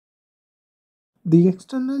The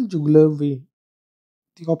external jugular vein,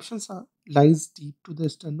 the options are lies deep to the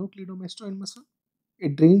sternocleidomastoid muscle.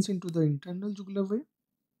 It drains into the internal jugular vein.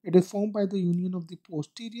 It is formed by the union of the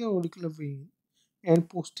posterior auricular vein and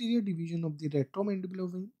posterior division of the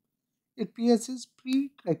retromandibular vein. It pierces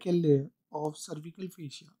pretracheal layer of cervical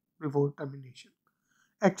fascia before termination.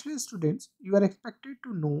 Actually, students, you are expected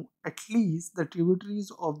to know at least the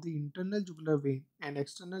tributaries of the internal jugular vein and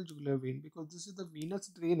external jugular vein, because this is the venous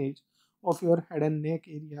drainage of your head and neck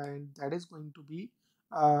area, and that is going to be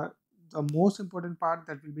uh, the most important part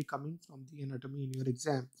that will be coming from the anatomy in your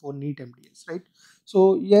exam for NEET MDS, right?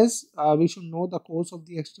 So yes, we should know the course of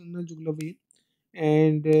the external jugular vein,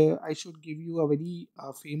 and I should give you a very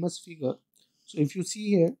famous figure. So if you see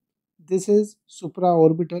here, this is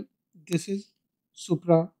supraorbital, this is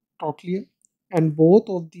supratrochlear, and both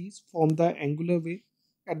of these form the angular vein.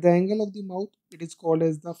 At the angle of the mouth, it is called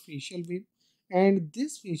as the facial vein, and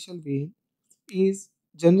this facial vein is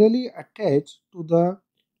generally attached to the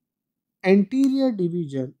anterior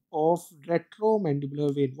division of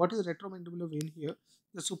retromandibular vein. What is retromandibular vein here?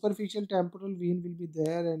 The superficial temporal vein will be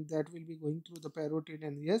there, and that will be going through the parotid,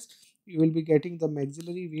 and yes, you will be getting the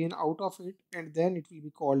maxillary vein out of it, and then it will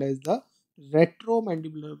be called as the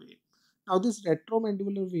retromandibular vein. Now this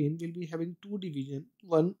retromandibular vein will be having two division.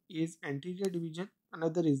 One is anterior division,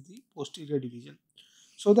 another is the posterior division.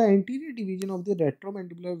 So the anterior division of the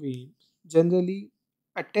retromandibular vein generally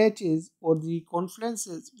attaches or the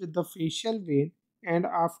confluences with the facial vein, and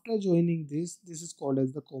after joining this is called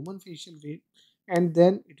as the common facial vein, and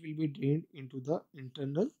then it will be drained into the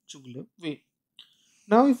internal jugular vein.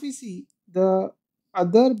 Now if we see the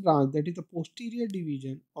other branch, that is the posterior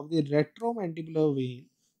division of the retromandibular vein,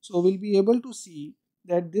 so we'll be able to see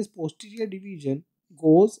that this posterior division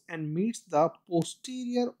goes and meets the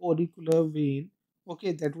posterior auricular vein.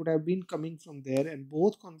 Okay, that would have been coming from there, and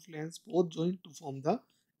both confluence, both join to form the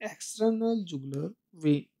external jugular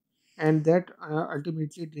vein, and that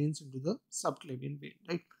ultimately drains into the subclavian vein,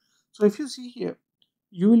 right? So if you see here,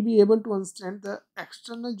 you will be able to understand the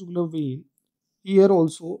external jugular vein. Here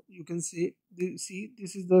also you can see this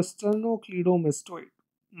is the sternocleidomastoid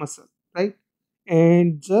muscle, right?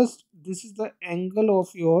 And just this is the angle of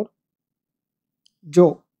your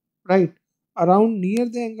jaw, right? Around near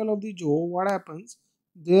the angle of the jaw, what happens?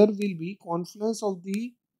 There will be confluence of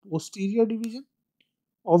the posterior division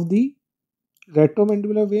of the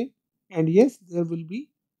retromandibular vein, and yes, there will be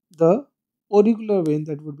the auricular vein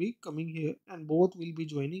that would be coming here, and both will be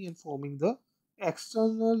joining and forming the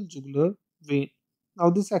external jugular vein. Now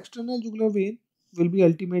this external jugular vein will be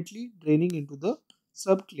ultimately draining into the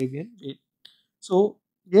subclavian vein. So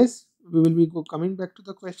yes, we will be coming back to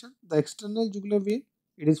the question. The external jugular vein,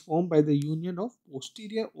 it is formed by the union of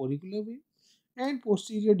posterior auricular vein and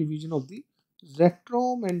posterior division of the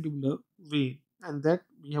retromandibular vein, and that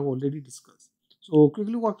we have already discussed. So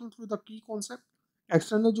quickly walking through the key concept.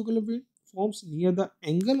 External jugular vein forms near the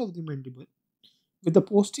angle of the mandible with the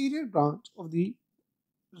posterior branch of the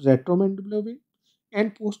retromandibular vein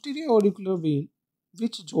and posterior auricular vein,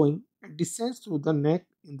 which join and descends through the neck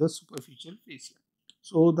in the superficial fascia.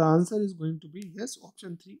 So the answer is going to be yes,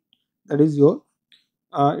 option 3. That is your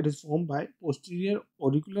it is formed by posterior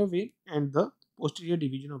auricular vein and the posterior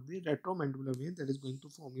division of the retromandibular vein, that is going to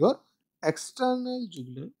form your external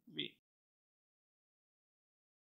jugular vein.